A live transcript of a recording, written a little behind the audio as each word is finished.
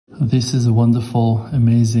this is a wonderful,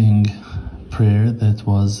 amazing prayer that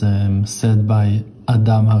was said by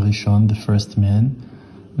Adam HaRishon, the first man,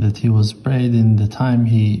 that he was prayed in the time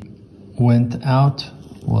he went out,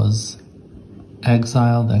 was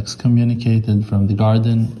exiled, excommunicated from the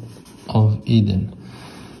Garden of Eden,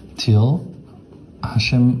 till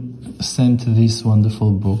Hashem sent this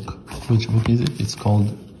wonderful book. Which book is it? It's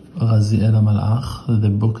called Raziel HaMalach, the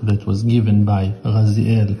book that was given by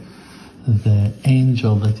Raziel, the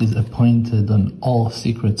angel that is appointed on all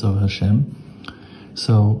secrets of Hashem.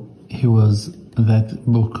 So that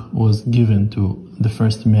book was given to the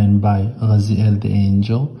first man by Raziel the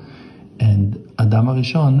angel, and Adam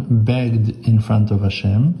HaRishon begged in front of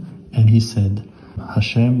Hashem, and he said,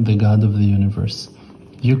 Hashem, the God of the universe,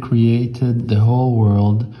 you created the whole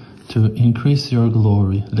world to increase your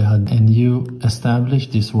glory, and you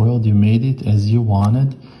established this world, you made it as you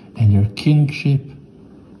wanted, and your kingship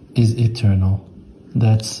is eternal.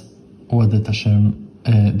 That's what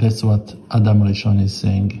that's what Adam HaRishon is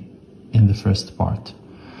saying in the first part.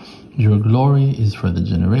 Your glory is for the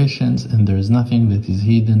generations, and there is nothing that is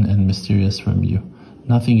hidden and mysterious from you.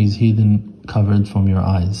 Nothing is hidden, covered from your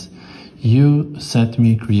eyes. You set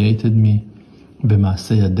me, created me,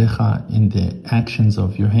 b'maaseh yadecha, in the actions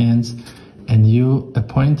of your hands, and you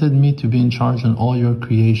appointed me to be in charge on all your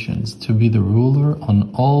creations, to be the ruler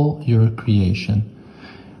on all your creation.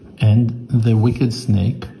 And the wicked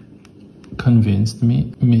snake convinced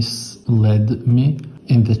me, misled me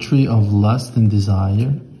in the tree of lust and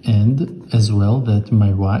desire, and as well that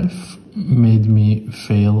my wife made me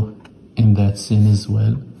fail in that sin as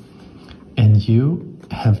well. And you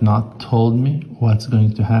have not told me what's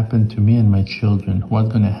going to happen to me and my children, what's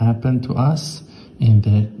going to happen to us in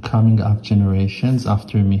the coming up generations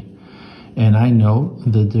after me. And I know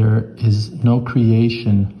that there is no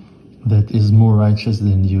creation that is more righteous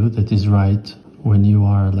than you, that is right when you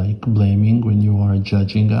are blaming, when you are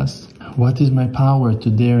judging us. What is my power to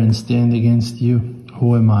dare and stand against you?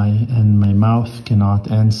 Who am I? And my mouth cannot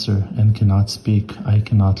answer and cannot speak. I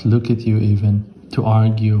cannot look at you even to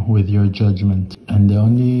argue with your judgment. And the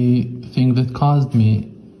only thing that caused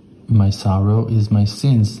me my sorrow is my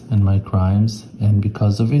sins and my crimes, and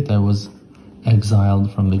because of it I was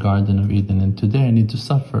exiled from the Garden of Eden, and today I need to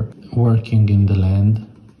suffer working in the land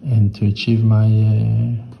and to achieve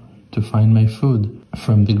to find my food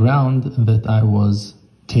from the ground that I was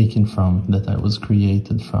taken from, that I was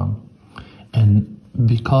created from. And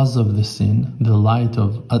because of the sin, the light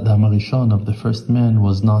of Adam HaRishon, of the first man,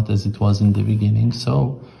 was not as it was in the beginning.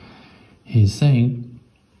 So he's saying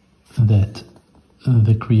that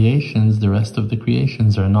the creations, the rest of the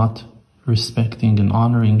creations, are not respecting and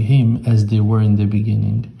honoring him as they were in the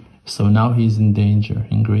beginning. So now he's in danger,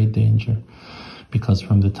 in great danger. Because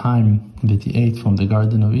from the time that he ate from the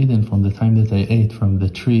Garden of Eden, from the time that I ate from the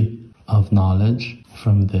tree of knowledge,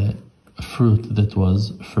 from the fruit that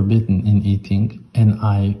was forbidden in eating, and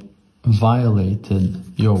I violated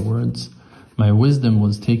your words, my wisdom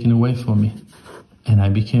was taken away from me, and I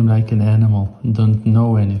became like an animal, don't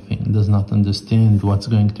know anything, does not understand what's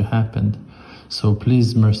going to happen. So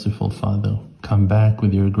please, merciful Father, come back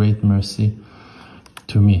with your great mercy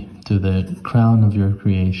to me, to the crown of your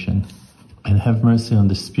creation, and have mercy on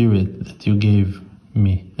the spirit that you gave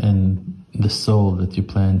me and the soul that you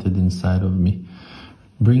planted inside of me.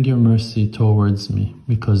 Bring your mercy towards me,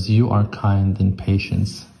 because you are kind and patient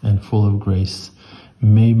and full of grace.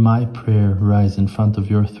 May my prayer rise in front of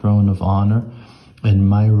your throne of honor, and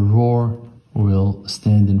my roar will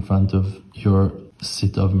stand in front of your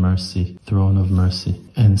seat of mercy, throne of mercy.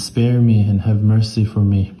 And spare me and have mercy for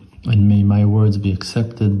me, and may my words be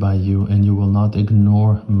accepted by you, and you will not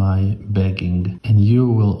ignore my begging. And you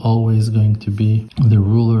will always going to be the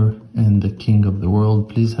ruler and the king of the world.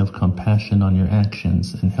 Please have compassion on your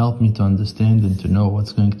actions and help me to understand and to know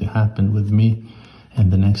what's going to happen with me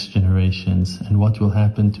and the next generations, and what will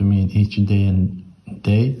happen to me in each day and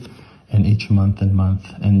day and each month and month.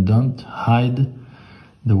 And don't hide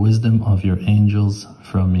the wisdom of your angels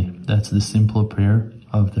from me. That's the simple prayer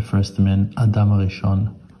of the first man, Adam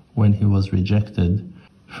HaRishon, when he was rejected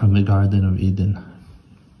from the Garden of Eden.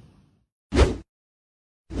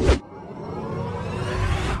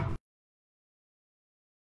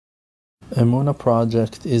 Emunah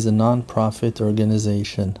Project is a non-profit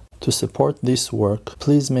organization. To support this work,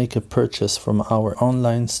 please make a purchase from our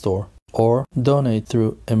online store or donate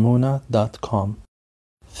through emunah.com.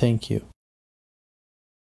 Thank you.